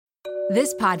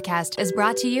This podcast is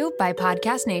brought to you by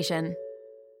Podcast Nation.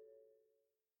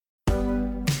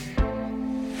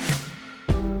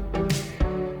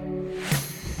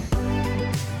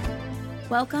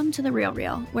 Welcome to The Real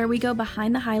Reel, where we go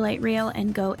behind the highlight reel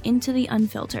and go into the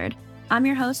unfiltered. I'm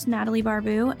your host, Natalie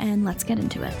Barbu, and let's get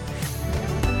into it.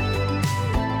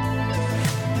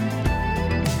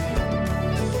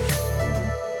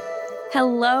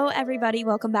 Hello, everybody.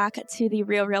 Welcome back to the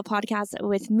Real Reel podcast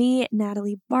with me,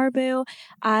 Natalie Barbu.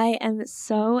 I am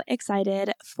so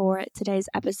excited for today's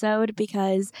episode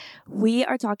because we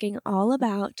are talking all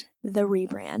about the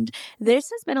rebrand.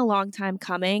 This has been a long time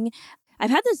coming.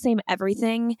 I've had the same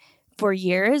everything for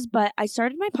years, but I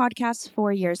started my podcast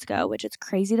 4 years ago, which it's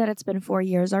crazy that it's been 4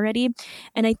 years already.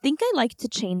 And I think I like to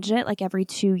change it like every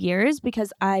 2 years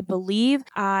because I believe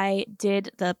I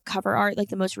did the cover art, like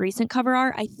the most recent cover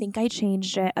art. I think I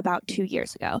changed it about 2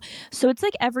 years ago. So it's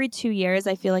like every 2 years,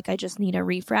 I feel like I just need a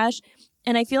refresh.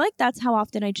 And I feel like that's how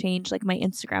often I change like my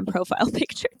Instagram profile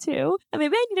picture too. And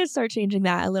maybe I need to start changing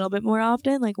that a little bit more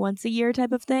often, like once a year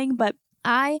type of thing. But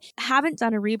I haven't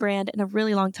done a rebrand in a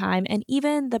really long time. And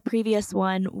even the previous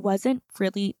one wasn't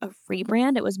really a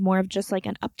rebrand. It was more of just like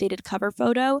an updated cover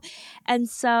photo. And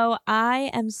so I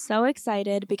am so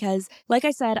excited because, like I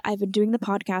said, I've been doing the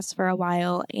podcast for a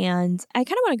while and I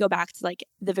kind of want to go back to like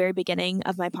the very beginning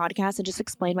of my podcast and just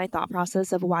explain my thought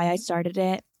process of why I started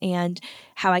it and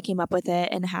how I came up with it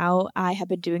and how I have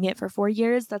been doing it for 4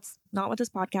 years. That's not what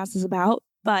this podcast is about,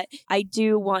 but I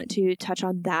do want to touch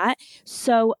on that.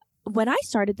 So when I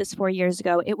started this 4 years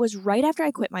ago, it was right after I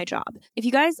quit my job. If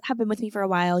you guys have been with me for a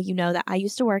while, you know that I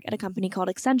used to work at a company called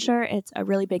Accenture. It's a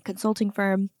really big consulting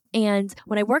firm. And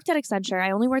when I worked at Accenture,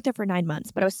 I only worked there for 9 months,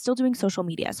 but I was still doing social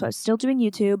media. So I was still doing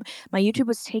YouTube. My YouTube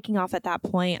was taking off at that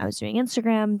point. I was doing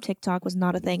Instagram. TikTok was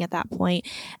not a thing at that point.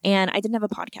 And I didn't have a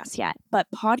podcast yet, but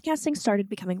podcasting started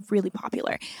becoming really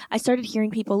popular. I started hearing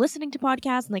people listening to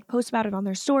podcasts and like post about it on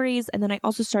their stories. And then I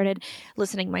also started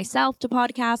listening myself to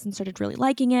podcasts and started really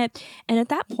liking it. And at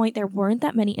that point, there weren't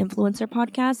that many influencer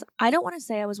podcasts. I don't want to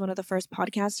say I was one of the first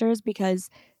podcasters because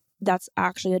that's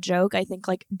actually a joke. I think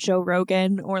like Joe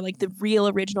Rogan or like the real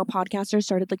original podcaster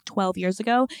started like 12 years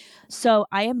ago. So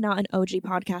I am not an OG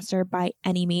podcaster by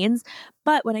any means.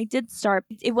 But when I did start,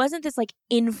 it wasn't this like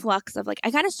influx of like, I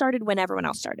kind of started when everyone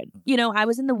else started. You know, I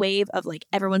was in the wave of like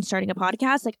everyone starting a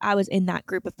podcast. Like I was in that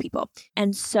group of people.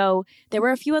 And so there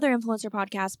were a few other influencer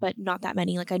podcasts, but not that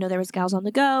many. Like I know there was Gals on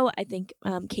the Go. I think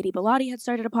Katie Bellotti had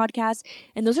started a podcast.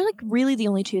 And those are like really the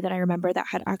only two that I remember that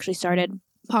had actually started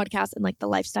podcasts in like the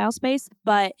lifestyle space.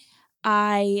 But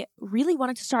I really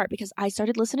wanted to start because I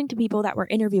started listening to people that were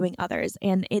interviewing others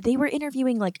and they were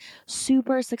interviewing like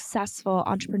super successful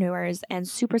entrepreneurs and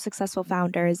super successful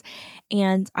founders.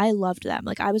 And I loved them.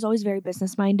 Like I was always very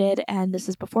business minded. And this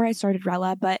is before I started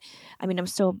Rella, but I mean, I'm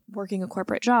still working a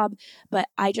corporate job, but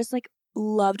I just like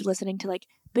loved listening to like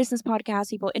business podcasts,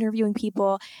 people interviewing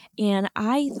people. And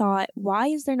I thought, why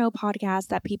is there no podcast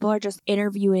that people are just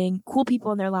interviewing cool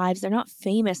people in their lives? They're not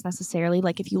famous necessarily.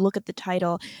 Like if you look at the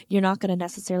title, you're not going to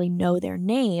necessarily know their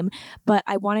name. But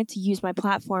I wanted to use my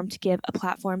platform to give a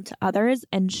platform to others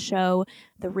and show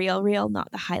the real reel, not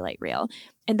the highlight reel.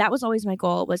 And that was always my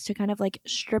goal, was to kind of like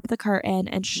strip the curtain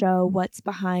and show what's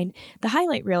behind the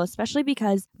highlight reel, especially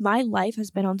because my life has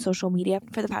been on social media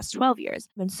for the past 12 years.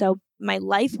 And so my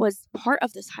life was part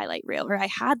of this highlight reel, or I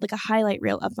had like a highlight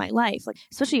reel of my life. Like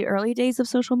especially early days of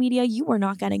social media, you were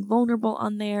not getting vulnerable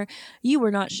on there. You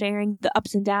were not sharing the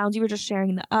ups and downs. You were just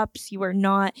sharing the ups. You were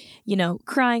not,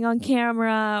 crying on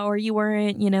camera, or you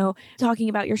weren't, talking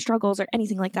about your struggles or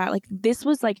anything like that. Like this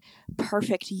was like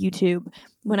perfect YouTube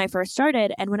when I first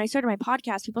started. And when I started my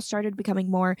podcast, people started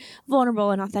becoming more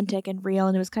vulnerable and authentic and real.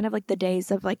 And it was kind of like the days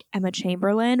of like Emma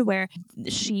Chamberlain, where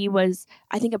she was,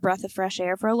 I think, a breath of fresh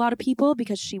air for a lot of people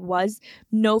because she was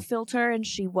no filter and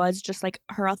she was just like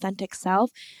her authentic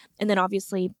self. And then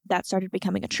obviously that started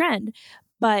becoming a trend.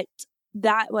 But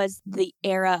that was the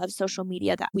era of social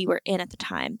media that we were in at the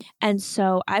time. And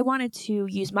so I wanted to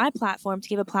use my platform to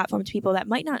give a platform to people that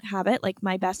might not have it, like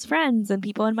my best friends and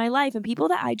people in my life and people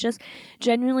that I just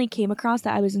genuinely came across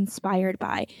that I was inspired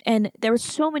by. And there were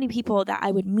so many people that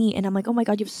I would meet and I'm like, oh my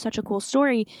God, you have such a cool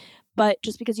story. But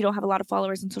just because you don't have a lot of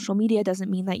followers on social media doesn't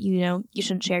mean that, you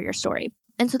shouldn't share your story.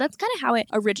 And so that's kind of how it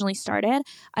originally started.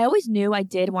 I always knew I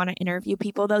did want to interview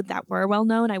people, though, that were well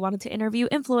known. I wanted to interview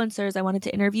influencers. I wanted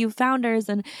to interview founders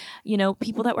and,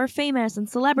 people that were famous and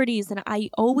celebrities. And I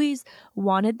always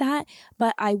wanted that.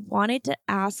 But I wanted to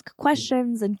ask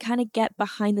questions and kind of get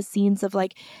behind the scenes of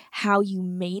like how you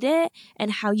made it and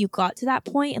how you got to that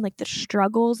point and like the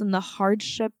struggles and the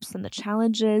hardships and the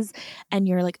challenges and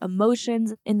your like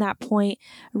emotions in that point,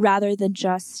 rather than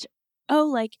just, oh,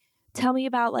 like, tell me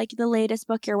about like the latest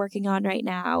book you're working on right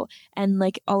now and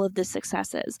like all of the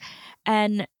successes.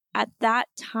 And at that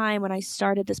time when I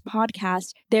started this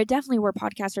podcast, there definitely were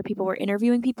podcasts where people were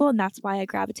interviewing people, and that's why I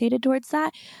gravitated towards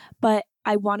that. But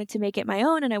I wanted to make it my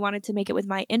own, and I wanted to make it with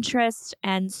my interests.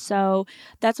 And so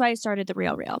that's why I started The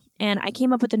Real Reel. And I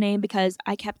came up with the name because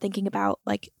I kept thinking about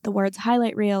like the words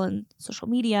highlight reel and social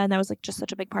media. And that was like just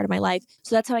such a big part of my life.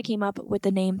 So that's how I came up with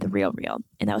the name The Real Reel.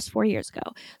 And that was 4 years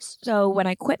ago. So when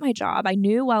I quit my job, I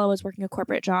knew while I was working a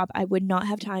corporate job, I would not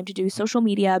have time to do social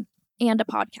media and a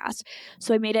podcast.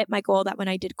 So I made it my goal that when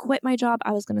I did quit my job,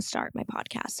 I was going to start my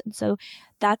podcast. And so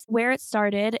that's where it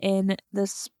started in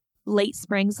this late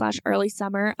spring / early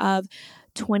summer of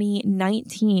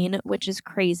 2019, which is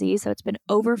crazy. So it's been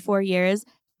over 4 years.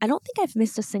 I don't think I've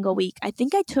missed a single week. I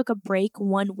think I took a break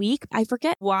 1 week. I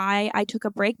forget why I took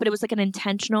a break, but it was like an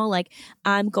intentional, like,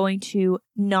 I'm going to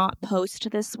not post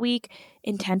this week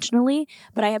intentionally.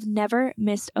 But I have never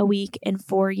missed a week in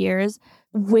 4 years,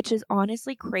 which is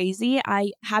honestly crazy.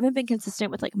 I haven't been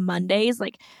consistent with like Mondays.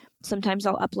 Like sometimes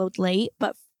I'll upload late,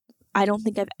 but I don't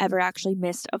think I've ever actually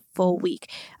missed a full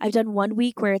week. I've done 1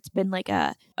 week where it's been like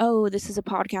this is a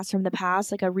podcast from the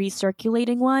past, like a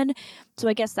recirculating one. So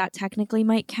I guess that technically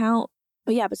might count.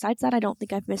 But yeah, besides that, I don't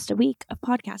think I've missed a week of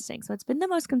podcasting. So it's been the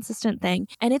most consistent thing.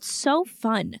 And it's so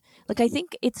fun. Like, I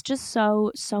think it's just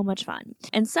so much fun.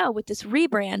 And so with this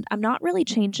rebrand, I'm not really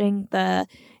changing the,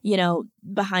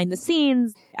 behind the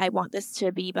scenes. I want this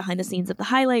to be behind the scenes of the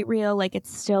highlight reel. Like,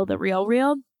 it's still The Real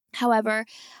Reel. However,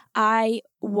 I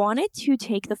wanted to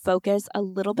take the focus a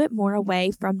little bit more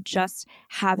away from just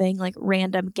having like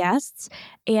random guests,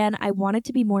 and I wanted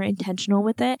to be more intentional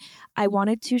with it. I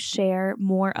wanted to share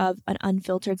more of an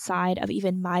unfiltered side of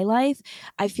even my life.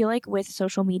 I feel like with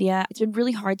social media, it's been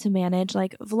really hard to manage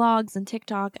like vlogs and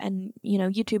TikTok and,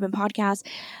 YouTube and podcasts.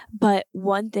 But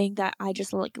one thing that I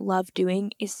just like love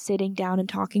doing is sitting down and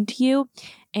talking to you.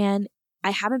 And I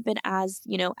haven't been as,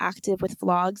 active with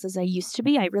vlogs as I used to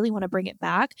be. I really want to bring it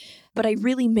back, but I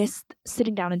really miss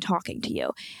sitting down and talking to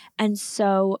you. And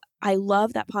so I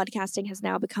love that podcasting has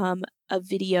now become a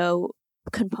video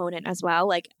component as well.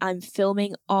 Like, I'm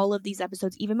filming all of these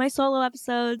episodes, even my solo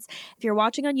episodes. If you're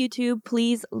watching on YouTube,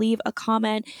 please leave a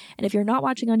comment. And if you're not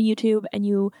watching on YouTube and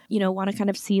you want to kind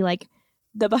of see like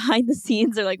the behind the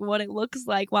scenes or like what it looks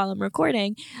like while I'm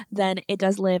recording, then it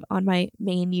does live on my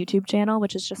main YouTube channel,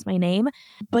 which is just my name.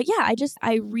 But yeah,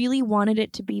 I really wanted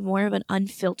it to be more of an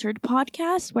unfiltered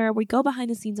podcast where we go behind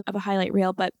the scenes of a highlight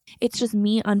reel, but it's just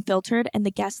me unfiltered, and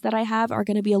the guests that I have are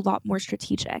going to be a lot more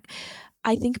strategic.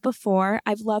 I think before,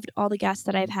 I've loved all the guests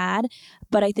that I've had,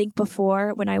 but I think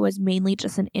before, when I was mainly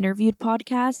just an interviewed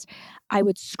podcast, I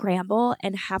would scramble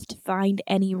and have to find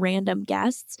any random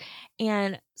guests.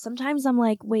 And sometimes I'm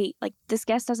like, wait, like this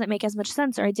guest doesn't make as much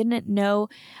sense, or I didn't know.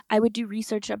 I would do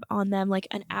research on them like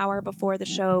an hour before the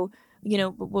show,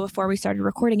 before we started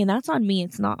recording. And that's on me.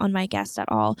 It's not on my guest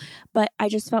at all. But I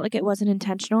just felt like it wasn't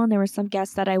intentional. And there were some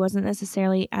guests that I wasn't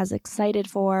necessarily as excited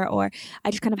for, or I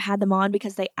just kind of had them on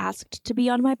because they asked to be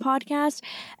on my podcast.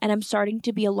 And I'm starting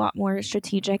to be a lot more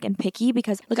strategic and picky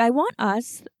because, like, I want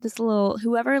us,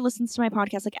 whoever listens to my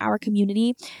podcast, like our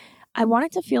community, I want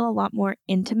it to feel a lot more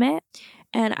intimate.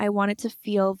 And I want it to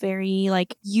feel very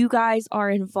like you guys are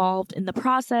involved in the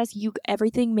process.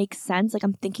 Everything makes sense. Like,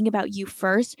 I'm thinking about you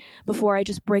first before I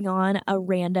just bring on a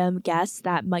random guest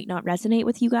that might not resonate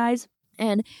with you guys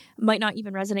and might not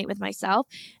even resonate with myself.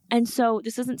 And so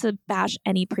this isn't to bash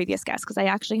any previous guests, because I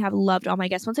actually have loved all my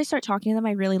guests. Once I start talking to them,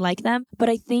 I really like them. But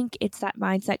I think it's that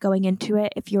mindset going into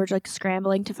it. If you're like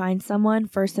scrambling to find someone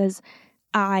versus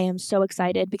I am so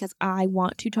excited because I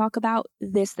want to talk about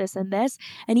this, and this.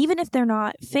 And even if they're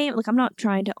not famous, like, I'm not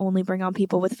trying to only bring on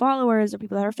people with followers or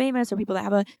people that are famous or people that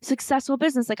have a successful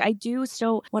business. Like, I do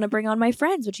still want to bring on my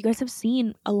friends, which you guys have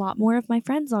seen a lot more of my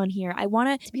friends on here. I want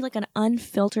it to be like an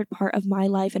unfiltered part of my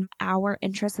life and our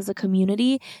interests as a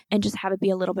community, and just have it be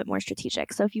a little bit more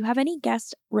strategic. So if you have any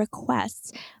guest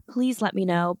requests, please let me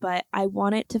know. But I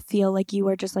want it to feel like you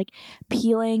are just like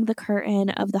peeling the curtain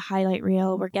of the highlight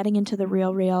reel. We're getting into the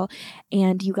real reel,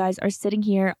 and you guys are sitting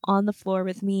here on the floor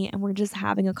with me and we're just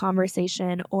having a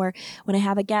conversation. Or when I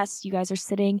have a guest, you guys are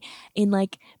sitting in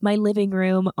like my living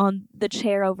room on the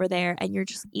chair over there and you're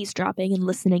just eavesdropping and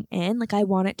listening in. Like, I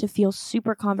want it to feel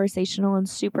super conversational and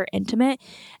super intimate.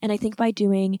 And I think by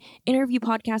doing interview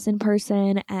podcasts in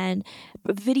person and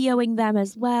videoing them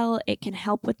as well, it can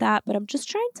help with that. But I'm just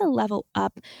trying to level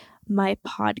up my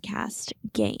podcast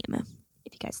game,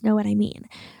 if you guys know what I mean.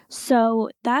 So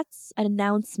that's an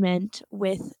announcement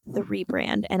with the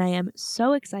rebrand, and I am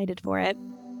so excited for it.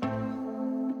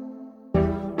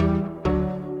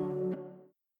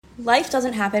 Life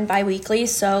doesn't happen bi-weekly,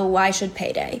 so why should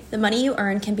payday? The money you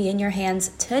earn can be in your hands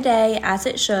today, as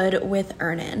it should, with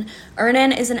Earnin.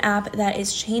 Earnin is an app that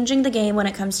is changing the game when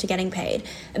it comes to getting paid.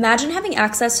 Imagine having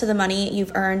access to the money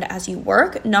you've earned as you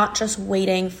work, not just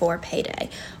waiting for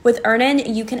payday. With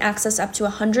Earnin, you can access up to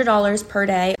 $100 per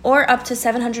day or up to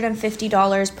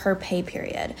 $750 per pay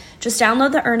period. Just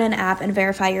download the Earnin app and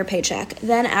verify your paycheck.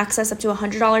 Then access up to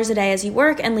 $100 a day as you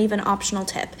work and leave an optional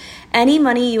tip. Any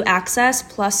money you access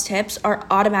plus tips are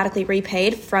automatically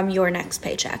repaid from your next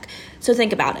paycheck. So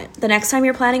think about it. The next time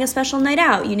you're planning a special night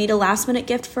out, you need a last minute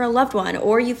gift for a loved one,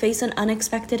 or you face an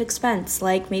unexpected expense,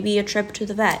 like maybe a trip to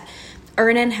the vet,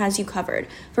 Earnin has you covered.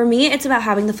 For me, it's about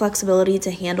having the flexibility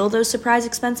to handle those surprise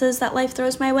expenses that life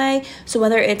throws my way. So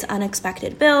whether it's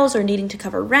unexpected bills or needing to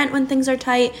cover rent when things are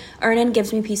tight, Earnin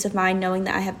gives me peace of mind knowing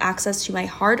that I have access to my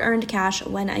hard-earned cash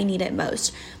when I need it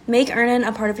most. Make Earnin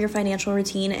a part of your financial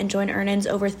routine and join Earnin's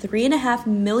over 3.5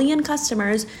 million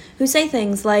customers who say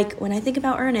things like, when I think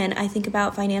about Earnin, I think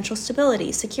about financial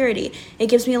stability, security. It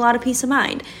gives me a lot of peace of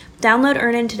mind. Download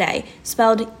Earnin today,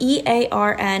 spelled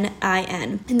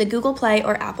EARNIN, in the Google Play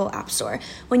or Apple App Store.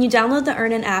 When you download the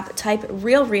Earnin app, type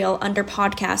Real Real under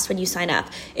podcast when you sign up.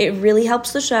 It really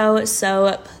helps the show,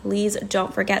 so please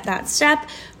don't forget that step.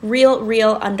 Real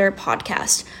Real under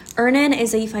podcast. Earnin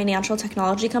is a financial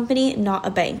technology company, not a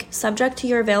bank. Subject to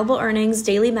your available earnings,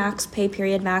 daily max, pay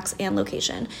period max, and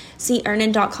location. See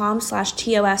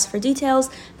earnin.com/TOS for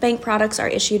details. Bank products are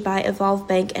issued by Evolve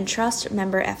Bank and Trust,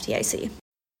 member FDIC.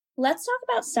 Let's talk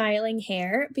about styling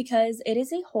hair, because it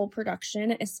is a whole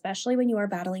production, especially when you are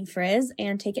battling frizz.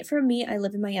 And take it from me, I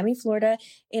live in Miami, Florida.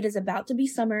 It is about to be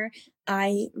summer.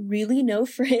 I really know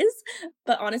frizz,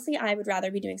 but honestly, I would rather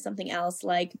be doing something else,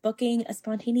 like booking a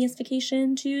spontaneous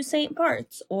vacation to St.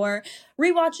 Bart's or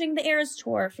rewatching the Eras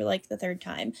tour for like the third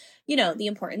time. You know, the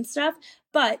important stuff.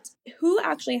 But who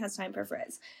actually has time for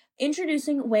frizz?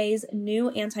 Introducing Ouai's new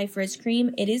anti-frizz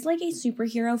cream. It is like a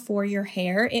superhero for your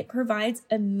hair. It provides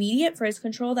immediate frizz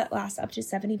control that lasts up to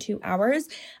 72 hours.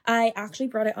 I actually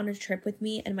brought it on a trip with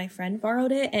me and my friend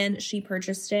borrowed it and she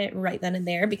purchased it right then and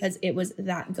there because it was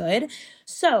that good.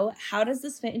 So how does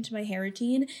this fit into my hair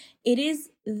routine? It is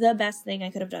the best thing I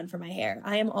could have done for my hair.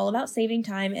 I am all about saving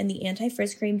time and the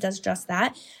anti-frizz cream does just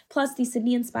that. Plus the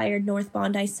Sydney-inspired North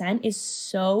Bondi scent is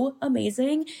so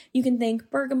amazing. You can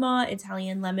thank bergamot,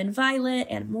 Italian lemon violet,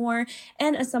 and more.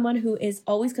 And as someone who is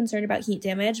always concerned about heat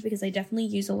damage, because I definitely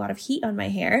use a lot of heat on my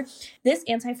hair, this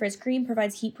anti-frizz cream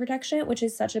provides heat protection, which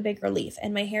is such a big relief,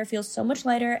 and my hair feels so much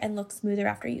lighter and looks smoother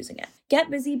after using it. Get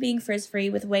busy being frizz-free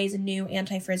with Ouai's new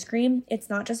anti-frizz cream. It's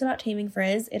not just about taming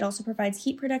frizz, it also provides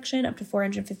heat protection up to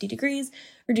 450 degrees,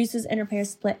 reduces and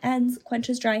repairs split ends,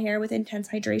 quenches dry hair with intense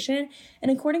hydration,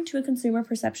 and according to a consumer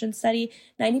perception study,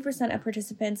 90% of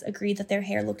participants agreed that their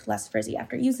hair looked less frizzy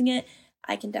after using it.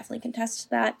 I can definitely contest to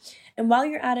that. And while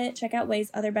you're at it, check out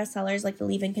Ouai's other bestsellers like the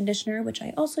leave-in conditioner, which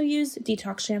I also use,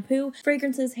 detox shampoo,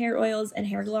 fragrances, hair oils, and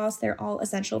hair gloss. They're all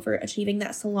essential for achieving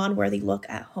that salon-worthy look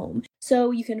at home. So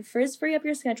you can frizz-free up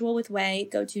your schedule with Ouai.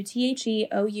 Go to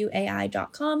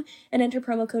THEOUAI.com and enter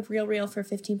promo code REALREAL for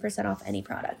 15% off any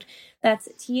product. That's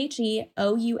THEOUAI.com,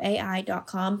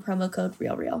 promo code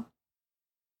REALREAL.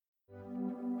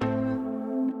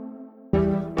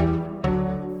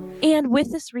 And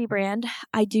with this rebrand,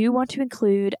 I do want to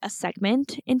include a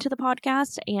segment into the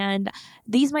podcast, and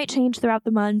these might change throughout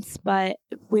the months, but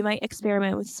we might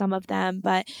experiment with some of them.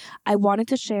 But I wanted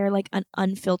to share like an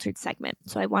unfiltered segment.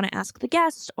 So I want to ask the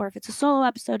guest, or if it's a solo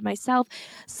episode myself,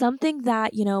 something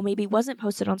that, you know, maybe wasn't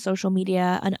posted on social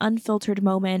media, an unfiltered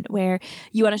moment where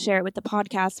you want to share it with the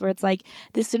podcast, where it's like,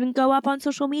 this didn't go up on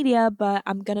social media, but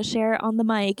I'm going to share it on the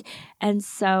mic. And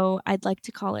so I'd like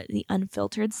to call it the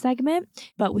unfiltered segment.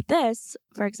 But with this,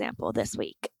 for example, this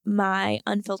week, my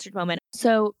unfiltered moment.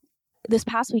 So this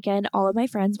past weekend, all of my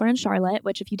friends were in Charlotte,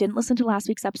 which if you didn't listen to last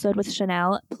week's episode with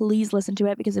Chanel, please listen to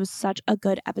it because it was such a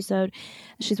good episode.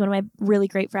 She's one of my really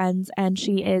great friends and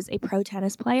she is a pro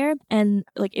tennis player. And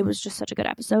like, it was just such a good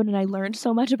episode. And I learned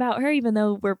so much about her, even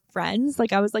though we're friends.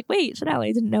 Like I was like, wait, Chanel,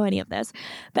 I didn't know any of this.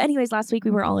 But anyways, last week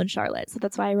we were all in Charlotte. So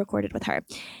that's why I recorded with her.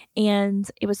 And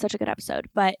it was such a good episode.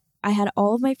 But I had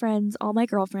all of my friends, all my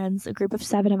girlfriends, a group of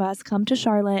 7 of us come to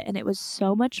Charlotte and it was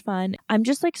so much fun. I'm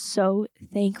just like so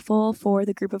thankful for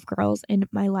the group of girls in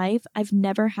my life. I've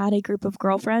never had a group of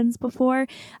girlfriends before.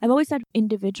 I've always had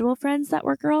individual friends that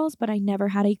were girls, but I never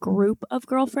had a group of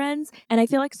girlfriends. And I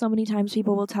feel like so many times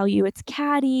people will tell you it's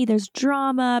catty, there's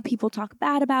drama, people talk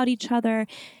bad about each other.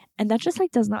 And that just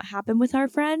like does not happen with our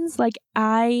friends. Like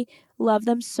I love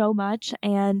them so much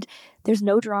and there's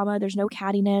no drama, there's no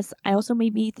cattiness. I also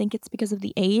maybe think it's because of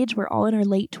the age. We're all in our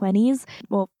late 20s.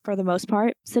 Well, for the most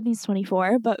part, Sydney's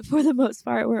 24, but for the most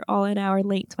part, we're all in our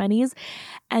late 20s.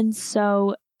 And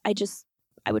so I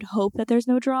would hope that there's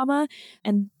no drama.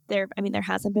 And there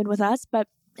hasn't been with us, but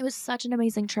it was such an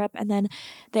amazing trip. And then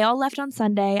they all left on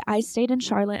Sunday. I stayed in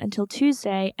Charlotte until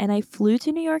Tuesday and I flew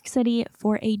to New York City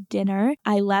for a dinner.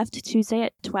 I left Tuesday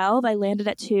at 12. I landed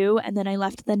at 2 and then I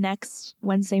left the next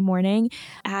Wednesday morning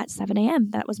at 7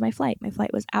 a.m. That was my flight. My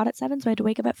flight was out at 7, so I had to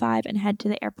wake up at 5 and head to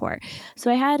the airport. So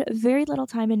I had very little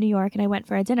time in New York and I went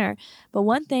for a dinner. But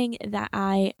one thing that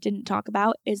I didn't talk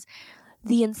about is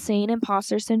the insane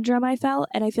imposter syndrome I felt.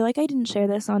 And I feel like I didn't share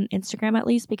this on Instagram at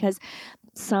least because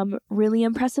some really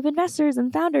impressive investors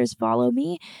and founders follow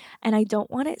me and I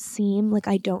don't want it to seem like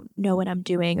I don't know what I'm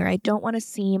doing or I don't want to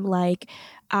seem like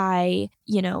I,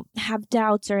 have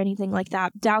doubts or anything like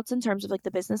that. Doubts in terms of like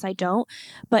the business, I don't,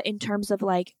 but in terms of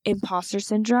like imposter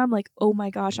syndrome, like, oh my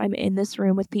gosh, I'm in this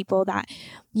room with people that,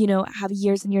 have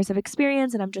years and years of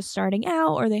experience and I'm just starting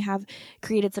out or they have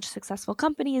created such successful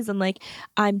companies and like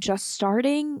I'm just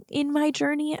starting in my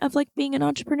journey of like being an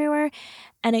entrepreneur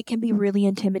and it can be really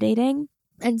intimidating.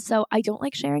 And so I don't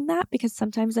like sharing that because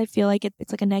sometimes I feel like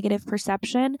it's like a negative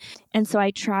perception. And so I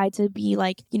try to be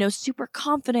like, super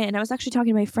confident. And I was actually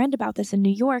talking to my friend about this in New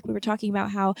York. We were talking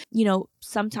about how,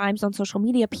 sometimes on social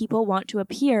media, people want to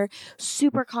appear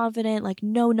super confident, like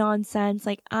no nonsense,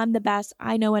 like I'm the best,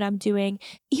 I know what I'm doing,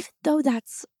 even though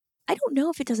I don't know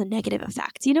if it does a negative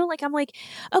effect, like I'm like,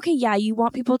 okay, yeah, you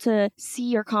want people to see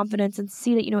your confidence and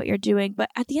see that you know what you're doing. But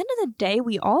at the end of the day,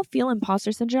 we all feel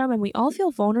imposter syndrome and we all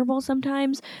feel vulnerable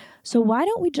sometimes. So why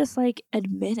don't we just like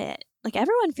admit it? Like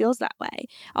everyone feels that way.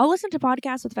 I'll listen to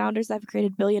podcasts with founders that have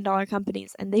created billion-dollar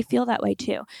companies and they feel that way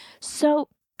too. So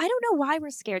I don't know why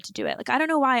we're scared to do it. Like, I don't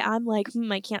know why I'm like,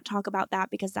 I can't talk about that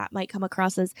because that might come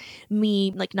across as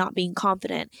me like not being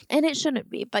confident. And it shouldn't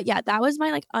be. But yeah, that was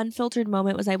my like unfiltered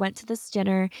moment was I went to this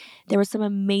dinner. There were some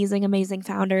amazing, amazing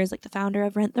founders, like the founder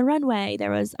of Rent the Runway.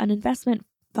 There was an investment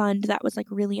fund that was like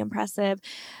really impressive.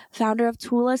 Founder of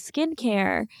Tula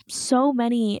Skincare. So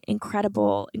many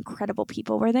incredible, incredible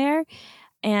people were there.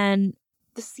 And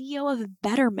the CEO of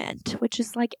Betterment, which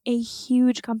is like a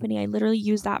huge company. I literally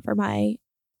use that for my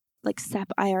like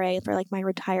SEP IRA for like my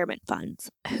retirement funds.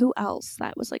 Who else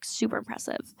that was like super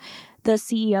impressive? The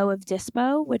CEO of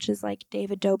Dispo, which is like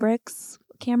David Dobrik's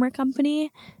camera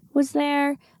company, was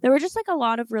there. There were just like a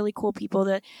lot of really cool people.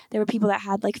 There were people that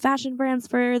had like fashion brands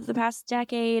for the past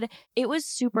decade. It was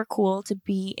super cool to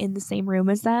be in the same room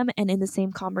as them and in the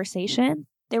same conversation.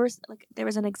 There was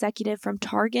an executive from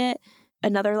Target,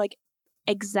 another like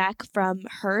exec from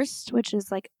Hearst, which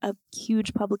is like a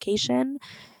huge publication.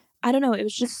 I don't know. It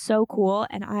was just so cool.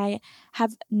 And I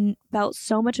have felt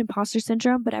so much imposter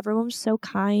syndrome, but everyone was so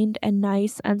kind and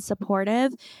nice and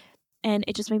supportive. And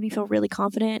it just made me feel really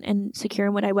confident and secure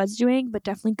in what I was doing, but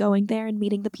definitely going there and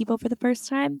meeting the people for the first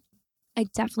time, I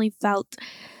definitely felt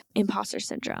imposter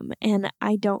syndrome. And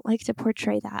I don't like to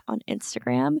portray that on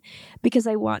Instagram because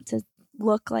I want to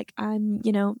look like I'm,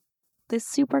 this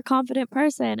super confident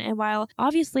person. And while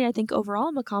obviously I think overall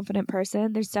I'm a confident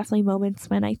person, there's definitely moments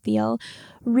when I feel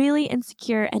really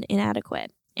insecure and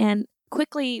inadequate. And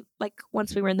quickly, like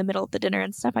once we were in the middle of the dinner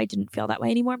and stuff, I didn't feel that way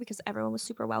anymore because everyone was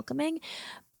super welcoming.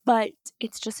 But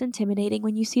it's just intimidating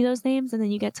when you see those names and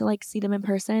then you get to like see them in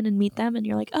person and meet them and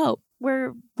you're like, oh,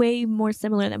 we're way more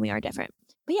similar than we are different.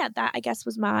 But yeah, that I guess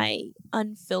was my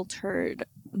unfiltered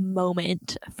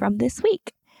moment from this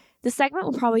week. The segment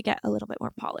will probably get a little bit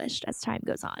more polished as time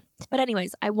goes on. But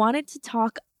anyways, I wanted to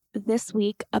talk this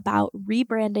week about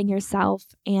rebranding yourself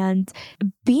and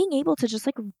being able to just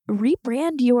like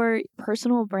rebrand your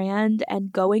personal brand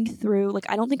and going through, like,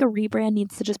 I don't think a rebrand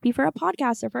needs to just be for a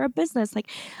podcast or for a business. Like,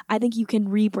 I think you can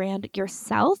rebrand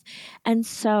yourself. And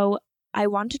so I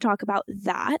want to talk about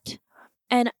that.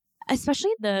 And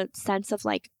especially the sense of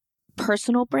like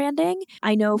personal branding.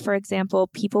 I know, for example,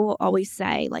 people will always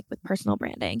say, like with personal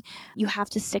branding, you have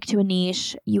to stick to a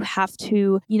niche. You have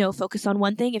to, focus on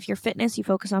one thing. If you're fitness, you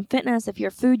focus on fitness. If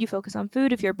you're food, you focus on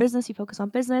food. If you're business, you focus on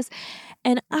business.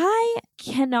 And I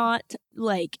cannot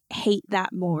hate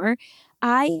that more.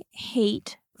 I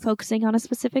hate focusing on a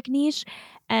specific niche,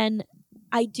 and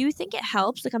I do think it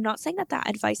helps. I'm not saying that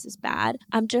advice is bad.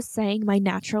 I'm just saying my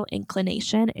natural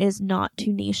inclination is not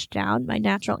to niche down. My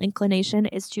natural inclination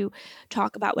is to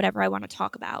talk about whatever I want to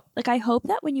talk about. I hope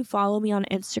that when you follow me on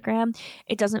Instagram,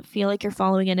 it doesn't feel like you're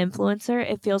following an influencer.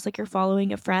 It feels like you're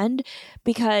following a friend,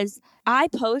 because I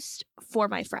post for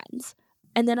my friends.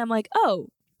 And then I'm like, oh,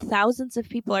 thousands of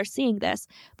people are seeing this.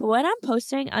 But when I'm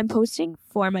posting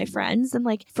for my friends and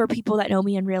for people that know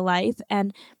me in real life.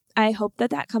 And I hope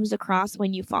that comes across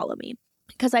when you follow me,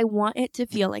 because I want it to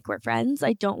feel like we're friends.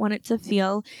 I don't want it to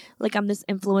feel like I'm this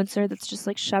influencer that's just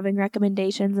shoving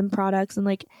recommendations and products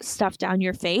and stuff down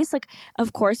your face.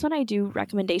 Of course, when I do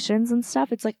recommendations and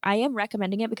stuff, it's I am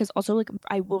recommending it because also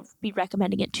I will be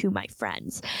recommending it to my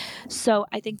friends. So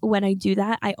I think when I do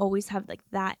that, I always have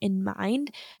that in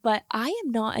mind. But I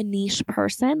am not a niche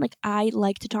person. I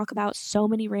like to talk about so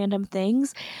many random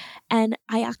things. And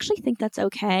I actually think that's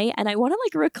okay. And I want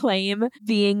to reclaim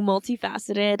being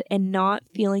multifaceted and not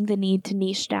feeling the need to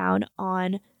niche down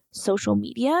on social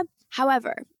media.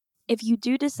 However, if you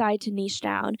do decide to niche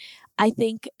down, I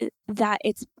think that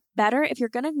it's better if you're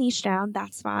going to niche down,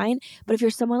 that's fine. But if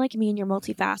you're someone like me and you're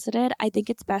multifaceted, I think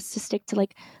it's best to stick to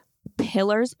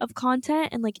pillars of content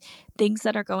and things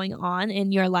that are going on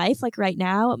in your life. Right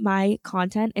now, my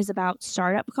content is about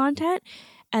startup content,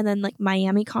 and then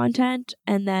Miami content,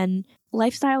 and then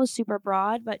lifestyle is super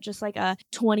broad, but just a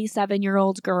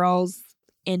 27-year-old girl's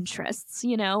interests,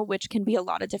 which can be a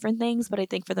lot of different things. But I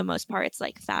think for the most part, it's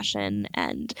fashion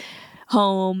and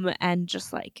home and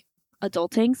just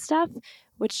adulting stuff,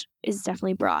 which is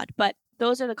definitely broad. But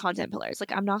those are the content pillars.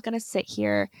 I'm not going to sit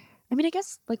here. I mean, I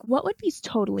guess what would be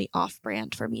totally off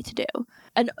brand for me to do?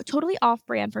 And totally off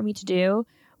brand for me to do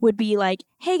would be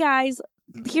hey guys,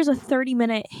 here's a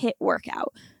 30-minute HIIT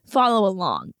workout. Follow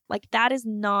along. That is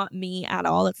not me at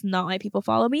all. That's not why people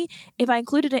follow me. If I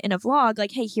included it in a vlog,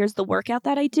 hey, here's the workout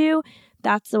that I do,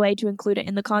 that's the way to include it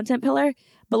in the content pillar.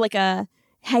 But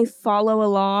hey, follow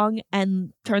along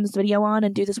and turn this video on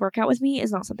and do this workout with me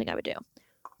is not something I would do.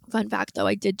 Fun fact though,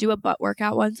 I did do a butt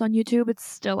workout once on YouTube. It's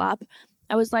still up.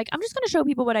 I was I'm just going to show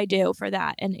people what I do for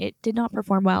that. And it did not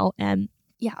perform well. And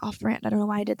yeah, off brand. I don't know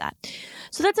why I did that.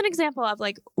 So that's an example of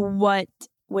what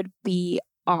would be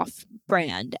off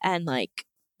brand and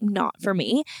not for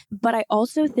me. But I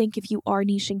also think if you are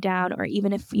niching down, or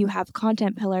even if you have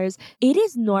content pillars, it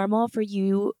is normal for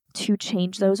you to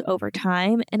change those over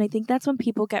time. And I think that's when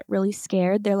people get really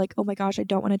scared. They're oh my gosh, I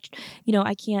don't want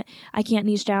to, I can't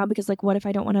niche down because what if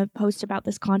I don't want to post about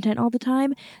this content all the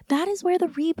time? That is where the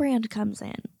rebrand comes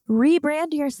in.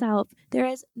 Rebrand yourself. There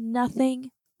is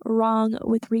nothing wrong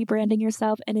with rebranding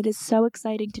yourself, and it is so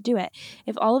exciting to do it.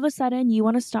 If all of a sudden you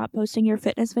want to stop posting your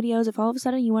fitness videos, if all of a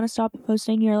sudden you want to stop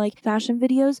posting your fashion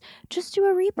videos, just do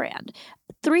a rebrand.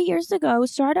 3 years ago,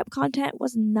 startup content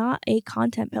was not a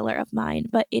content pillar of mine,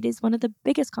 but it is one of the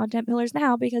biggest content pillars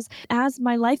now, because as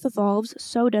my life evolves,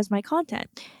 so does my content.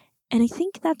 And I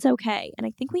think that's okay. And I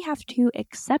think we have to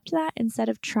accept that instead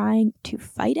of trying to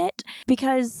fight it,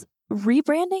 because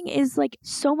rebranding is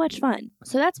so much fun.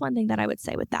 So that's one thing that I would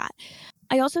say with that.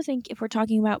 I also think if we're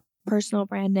talking about personal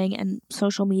branding and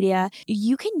social media,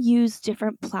 you can use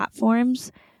different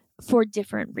platforms for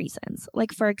different reasons.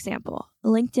 For example,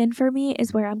 LinkedIn for me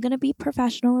is where I'm going to be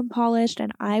professional and polished,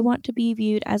 and I want to be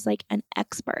viewed as an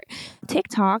expert.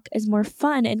 TikTok is more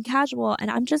fun and casual, and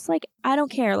I'm just I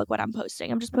don't care what I'm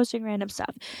posting. I'm just posting random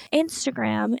stuff.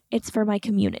 Instagram, it's for my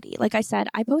community. Like I said,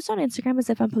 I post on Instagram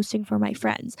as if I'm posting for my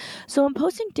friends. So I'm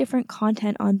posting different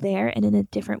content on there and in a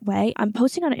different way. I'm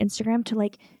posting on Instagram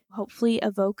to hopefully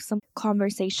evoke some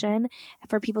conversation,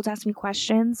 for people to ask me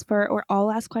questions, or I'll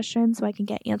ask questions so I can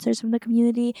get answers from the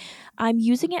community. I'm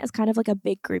using it as kind of a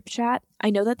big group chat. I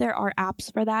know that there are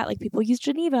apps for that. People use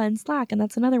Geneva and Slack, and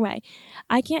that's another way.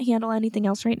 I can't handle anything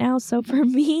else right now. So for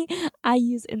me, I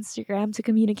use Instagram to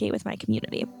communicate with my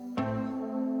community.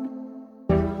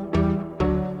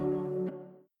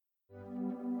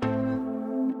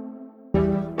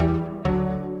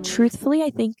 Truthfully, I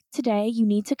think today you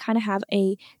need to kind of have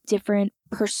a different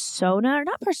persona, or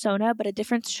not persona, but a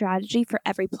different strategy for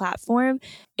every platform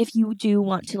if you do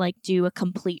want to do a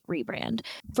complete rebrand.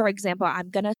 For example, I'm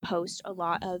going to post a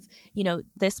lot of,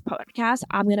 this podcast.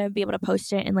 I'm going to be able to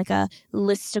post it in a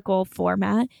listicle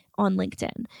format. on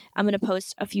LinkedIn. I'm going to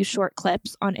post a few short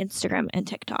clips on Instagram and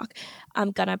TikTok.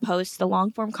 I'm going to post the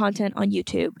long form content on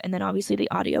YouTube, and then obviously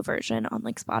the audio version on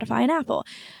like Spotify and Apple.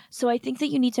 So I think that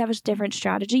you need to have a different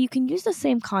strategy. You can use the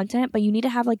same content, but you need to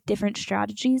have like different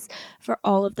strategies for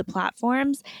all of the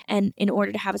platforms, and in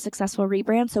order to have a successful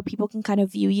rebrand, so people can kind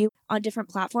of view you on different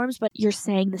platforms, but you're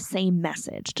saying the same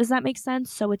message. Does that make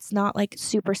sense? So it's not like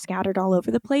super scattered all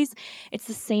over the place. It's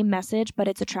the same message, but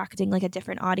it's attracting like a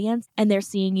different audience, and they're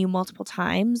seeing you multiple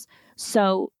times.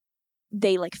 So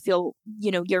they like feel,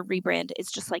 your rebrand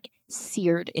is just like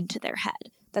seared into their head.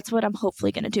 That's what I'm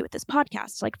hopefully going to do with this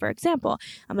podcast. Like, for example,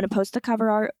 I'm going to post the cover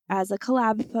art as a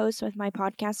collab post with my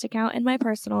podcast account and my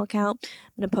personal account.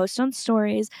 I'm going to post on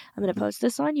stories. I'm going to post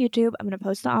this on YouTube. I'm going to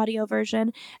post the audio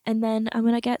version. And then I'm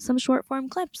going to get some short form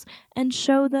clips and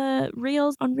show the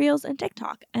reels on Reels and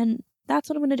TikTok. And that's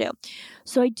what I'm going to do.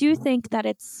 So I do think that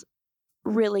it's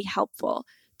really helpful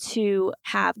to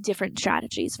have different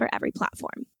strategies for every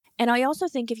platform. And I also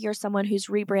think if you're someone who's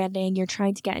rebranding, you're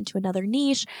trying to get into another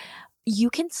niche, you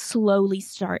can slowly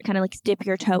start kind of like dip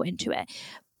your toe into it.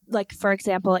 Like, for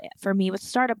example, for me with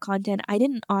startup content, I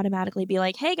didn't automatically be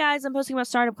like, hey guys, I'm posting about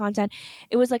startup content.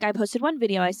 It was like I posted one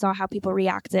video, I saw how people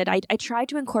reacted. I tried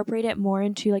to incorporate it more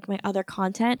into like my other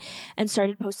content and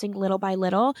started posting little by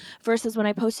little, versus when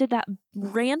I posted that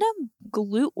random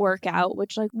glute workout,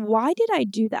 which like, why did I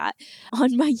do that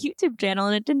on my YouTube channel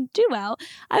and it didn't do well?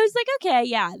 I was like, okay,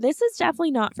 yeah, this is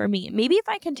definitely not for me. Maybe if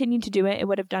I continued to do it, it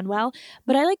would have done well.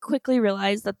 But I like quickly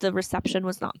realized that the reception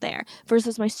was not there.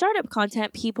 Versus my startup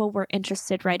content, people were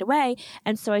interested right away.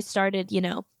 And so I started,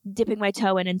 dipping my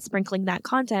toe in and sprinkling that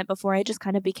content before I just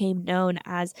kind of became known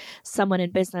as someone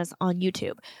in business on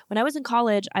YouTube. When I was in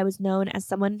college, I was known as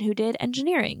someone who did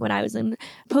engineering. When I was in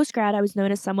post-grad, I was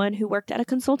known as someone who worked at a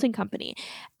consulting company.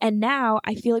 And now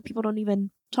I feel like people don't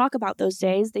even talk about those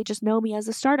days. They just know me as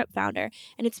a startup founder.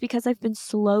 And it's because I've been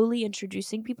slowly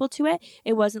introducing people to it.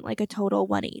 It wasn't like a total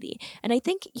 180. And I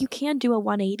think you can do a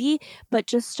 180, but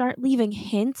just start leaving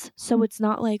hints so it's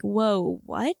not like, whoa,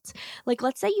 what? Like,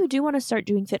 let's say you do want to start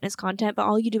doing fitness content, but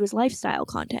all you do is lifestyle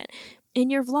content. In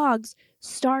your vlogs,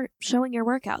 start showing your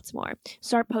workouts more.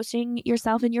 Start posting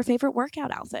yourself in your favorite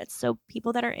workout outfits so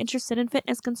people that are interested in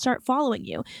fitness can start following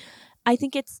you. I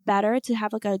think it's better to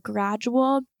have like a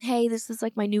gradual, hey, this is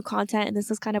like my new content and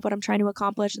this is kind of what I'm trying to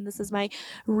accomplish and this is my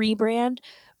rebrand,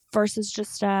 versus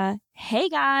just hey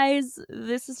guys,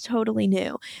 this is totally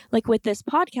new. Like with this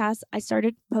podcast, I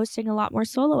started posting a lot more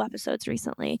solo episodes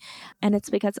recently, and it's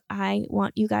because I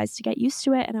want you guys to get used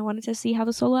to it and I wanted to see how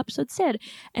the solo episodes did.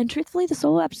 And truthfully, the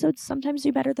solo episodes sometimes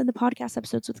do better than the podcast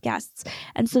episodes with guests.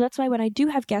 And so that's why when I do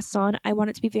have guests on, I want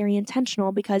it to be very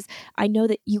intentional, because I know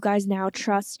that you guys now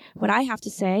trust what I have to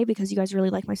say because you guys really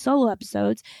like my solo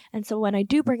episodes. And so when I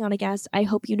do bring on a guest, I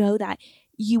hope you know that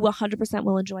you 100%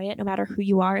 will enjoy it no matter who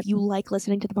you are. If you like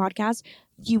listening to the podcast,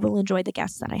 you will enjoy the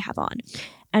guests that I have on.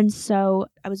 And so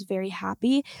I was very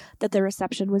happy that the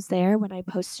reception was there when I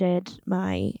posted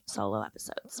my solo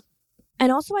episodes.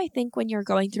 And also, I think when you're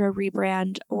going through a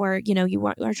rebrand or, you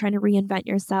are trying to reinvent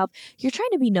yourself, you're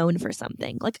trying to be known for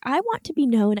something. Like, I want to be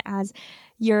known as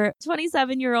your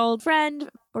 27-year-old friend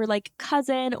or like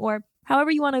cousin, or however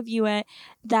you want to view it,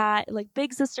 that like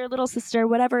big sister, little sister,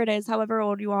 whatever it is, however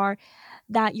old you are,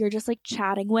 that you're just like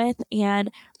chatting with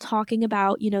and talking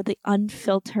about, the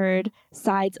unfiltered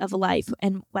sides of life.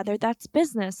 And whether that's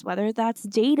business, whether that's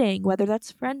dating, whether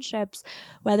that's friendships,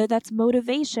 whether that's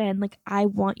motivation, like I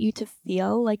want you to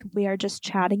feel like we are just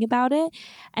chatting about it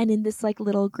and in this like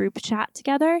little group chat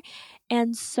together.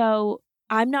 And so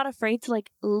I'm not afraid to like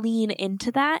lean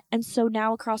into that. And so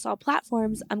now across all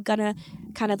platforms, I'm gonna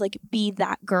kind of like be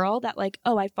that girl that like,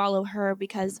 oh, I follow her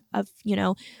because of,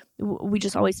 we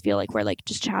just always feel like we're like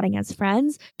just chatting as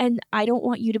friends. And I don't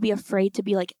want you to be afraid to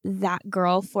be like that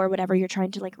girl for whatever you're trying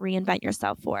to like reinvent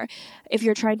yourself for. If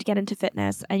you're trying to get into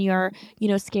fitness and you're,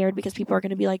 scared because people are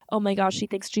going to be like, oh my gosh, she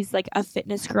thinks she's like a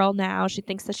fitness girl now. She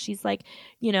thinks that she's like,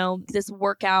 this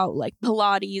workout, like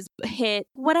Pilates, HIIT,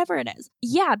 whatever it is.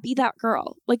 Yeah, be that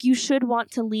girl. Like you should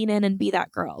want to lean in and be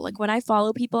that girl. Like when I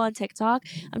follow people on TikTok,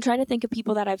 I'm trying to think of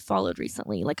people that I've followed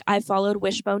recently. Like I followed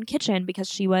Wishbone Kitchen because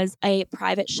she was a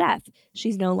private chef.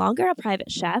 She's no longer a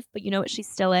private chef, but you know what she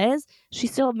still is? She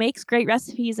still makes great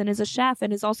recipes and is a chef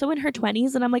and is also in her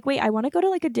 20s. And I'm like, wait, I want to go to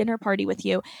like a dinner party with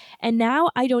you. And now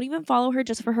I don't even follow her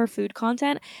just for her food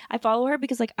content. I follow her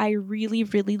because like I really,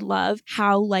 really love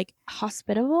how like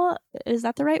hospitable, is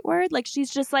that the right word? Like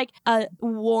she's just like a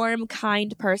warm,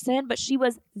 kind person, but she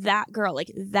was that girl,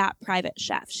 like that private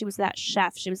chef. She was that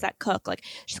chef. She was that cook. Like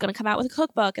she's going to come out with a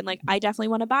cookbook and like, I definitely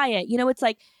want to buy it. It's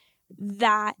like,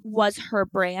 that was her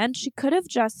brand. She could have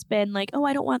just been like, oh,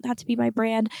 I don't want that to be my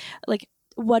brand. Like,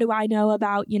 what do I know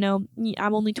about,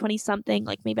 I'm only 20 something.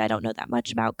 Like, maybe I don't know that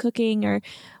much about cooking or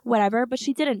whatever, but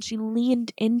she didn't. She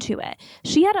leaned into it.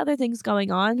 She had other things going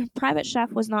on. Private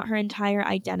chef was not her entire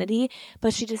identity,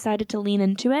 but she decided to lean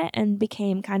into it and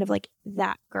became kind of like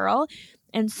that girl.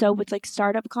 And so with like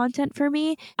startup content for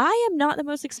me, I am not the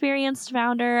most experienced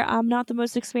founder. I'm not the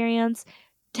most experienced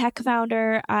tech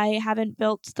founder. I haven't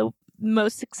built the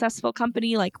most successful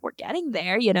company. Like, we're getting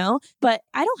there, but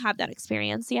I don't have that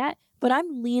experience yet. But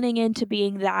I'm leaning into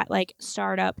being that like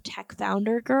startup tech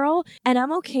founder girl, and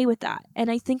I'm okay with that. And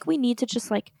I think we need to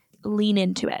just like lean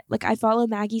into it. Like, I follow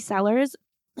Maggie Sellers,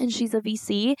 and she's a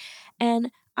VC, and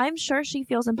I'm sure she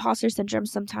feels imposter syndrome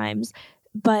sometimes,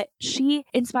 but she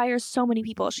inspires so many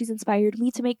people. She's inspired me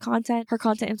to make content. Her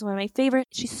content is one of my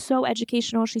favorites. She's so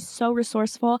educational. She's so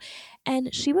resourceful.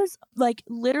 And she was like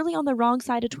literally on the wrong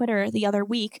side of Twitter the other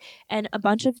week, and a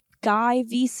bunch of guy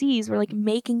VCs were like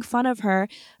making fun of her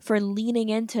for leaning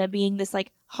into being this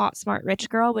like hot, smart, rich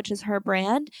girl, which is her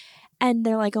brand. And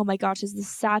they're like, oh my gosh, is this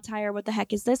satire? What the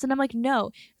heck is this? And I'm like, no,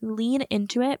 lean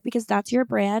into it, because that's your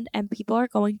brand and people are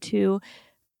going to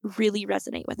really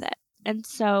resonate with it. And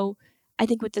so I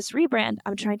think with this rebrand,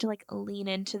 I'm trying to like lean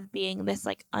into being this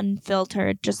like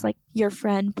unfiltered, just like your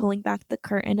friend pulling back the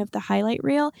curtain of the highlight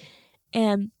reel.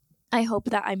 And I hope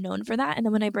that I'm known for that. And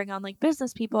then when I bring on like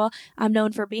business people, I'm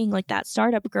known for being like that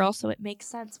startup girl. So it makes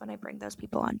sense when I bring those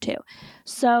people on too.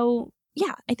 So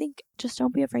yeah, I think just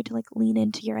don't be afraid to like lean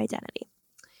into your identity.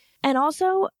 And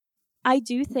also, I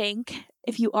do think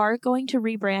if you are going to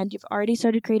rebrand, you've already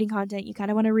started creating content, you kind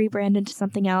of want to rebrand into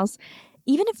something else,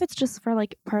 even if it's just for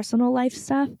like personal life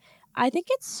stuff, I think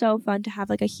it's so fun to have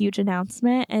like a huge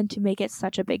announcement and to make it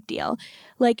such a big deal.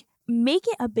 Like, make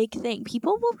it a big thing.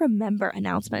 People will remember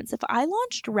announcements. If I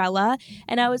launched Rella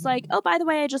and I was like, oh, by the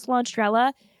way, I just launched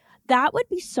Rella, that would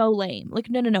be so lame. Like,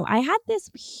 no. I had this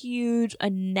huge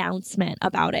announcement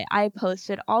about it. I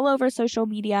posted all over social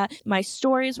media. My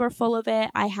stories were full of it.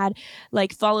 I had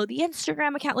like follow the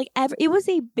Instagram account. Like, it was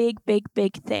a big, big,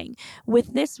 big thing.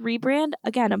 With this rebrand,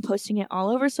 again, I'm posting it all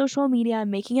over social media. I'm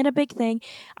making it a big thing.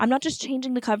 I'm not just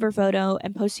changing the cover photo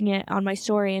and posting it on my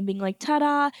story and being like,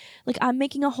 ta-da. Like, I'm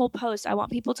making a whole post. I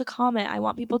want people to comment. I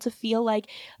want people to feel like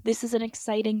this is an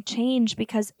exciting change,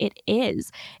 because it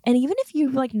is. And even if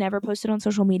you've like never posted on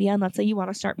social media, and let's say you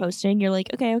want to start posting, you're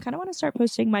like, okay, I kind of want to start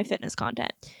posting my fitness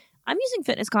content. I'm using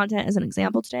fitness content as an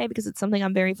example today because it's something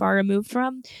I'm very far removed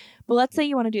from. But let's say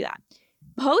you want to do that.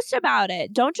 Post about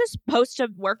it. Don't just post a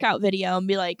workout video and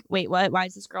be like, wait, what? Why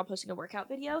is this girl posting a workout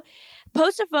video?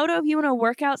 Post a photo of you in a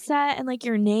workout set and like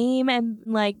your name, and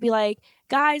like be like,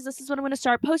 guys, this is what I'm going to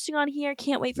start posting on here.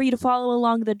 Can't wait for you to follow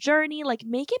along the journey. Like,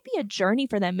 make it be a journey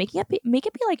for them. Make it be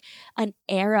like an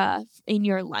era in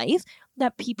your life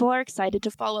that people are excited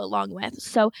to follow along with.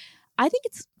 So I think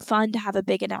it's fun to have a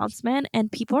big announcement,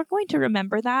 and people are going to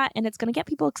remember that, and it's going to get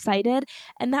people excited.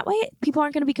 And that way people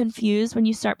aren't going to be confused when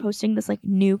you start posting this like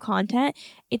new content.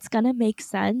 It's going to make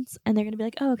sense, and they're going to be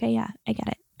like, oh, okay, yeah, I get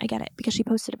it, because she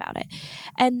posted about it.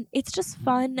 And it's just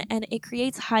fun, and it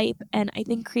creates hype. And I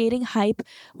think creating hype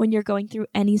when you're going through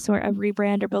any sort of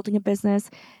rebrand or building a business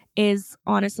is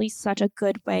honestly such a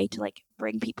good way to like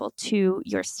bring people to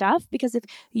your stuff, because if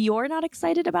you're not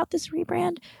excited about this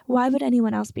rebrand, why would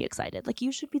anyone else be excited? Like,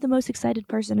 you should be the most excited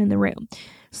person in the room.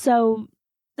 So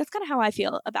that's kind of how I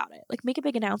feel about it. Like, make a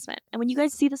big announcement. And when you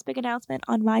guys see this big announcement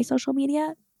on my social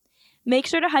media, make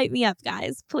sure to hype me up,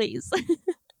 guys, please.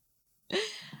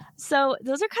 So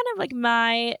those are kind of like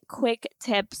my quick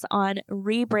tips on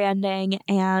rebranding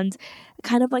and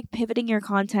kind of like pivoting your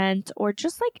content, or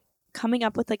just like coming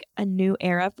up with like a new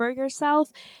era for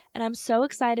yourself. And I'm so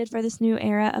excited for this new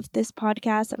era of this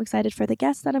podcast. I'm excited for the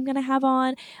guests that I'm going to have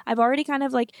on. I've already kind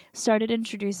of like started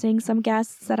introducing some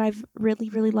guests that I've really,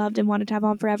 really loved and wanted to have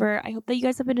on forever. I hope that you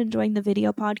guys have been enjoying the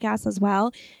video podcast as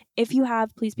well. If you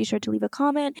have, please be sure to leave a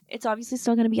comment. It's obviously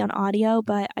still going to be on audio,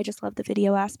 but I just love the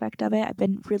video aspect of it. I've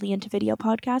been really into video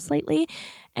podcasts lately.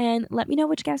 And let me know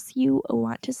which guests you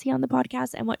want to see on the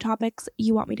podcast and what topics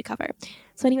you want me to cover.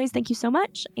 So anyways, thank you so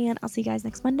much. And I'll see you guys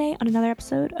next Monday on another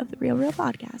episode of the Real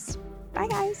Podcast. Bye,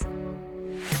 guys.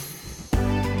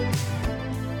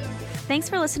 Thanks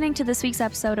for listening to this week's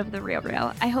episode of The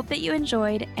Real. I hope that you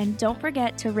enjoyed, and don't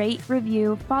forget to rate,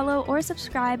 review, follow, or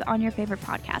subscribe on your favorite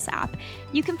podcast app.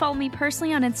 You can follow me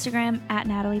personally on Instagram at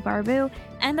Natalie Barbu,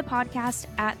 and the podcast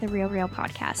at The Real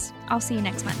Podcast. I'll see you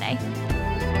next Monday.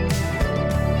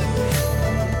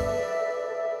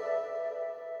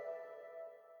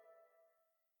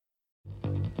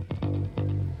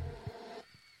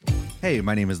 Hey,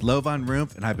 my name is Lovan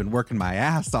Rumpf, and I've been working my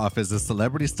ass off as a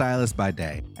celebrity stylist by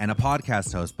day and a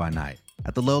podcast host by night.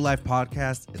 At the Low Life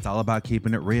Podcast, it's all about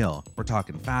keeping it real. We're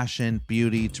talking fashion,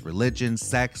 beauty, to religion,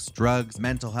 sex, drugs,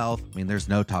 mental health. I mean, there's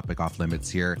no topic off limits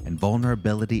here, and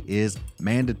vulnerability is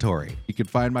mandatory. You can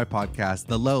find my podcast,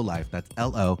 The Low Life, that's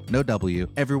L-O, no W,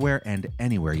 everywhere and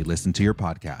anywhere you listen to your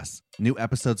podcasts. New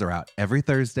episodes are out every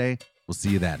Thursday. We'll see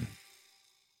you then.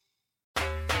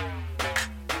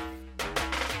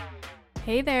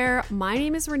 Hey there, my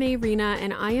name is Renee Rena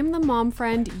and I am the mom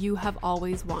friend you have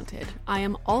always wanted. I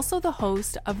am also the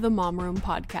host of the Mom Room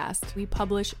podcast. We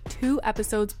publish 2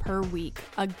 episodes per week,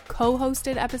 a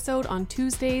co-hosted episode on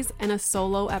Tuesdays and a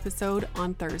solo episode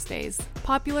on Thursdays.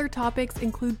 Popular topics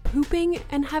include pooping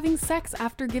and having sex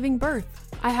after giving birth.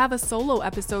 I have a solo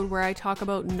episode where I talk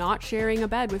about not sharing a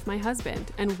bed with my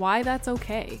husband and why that's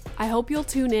okay. I hope you'll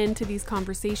tune in to these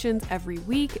conversations every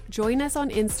week. Join us on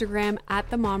Instagram at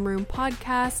the Mom Room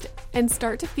Podcast and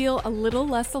start to feel a little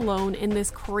less alone in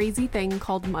this crazy thing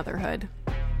called motherhood.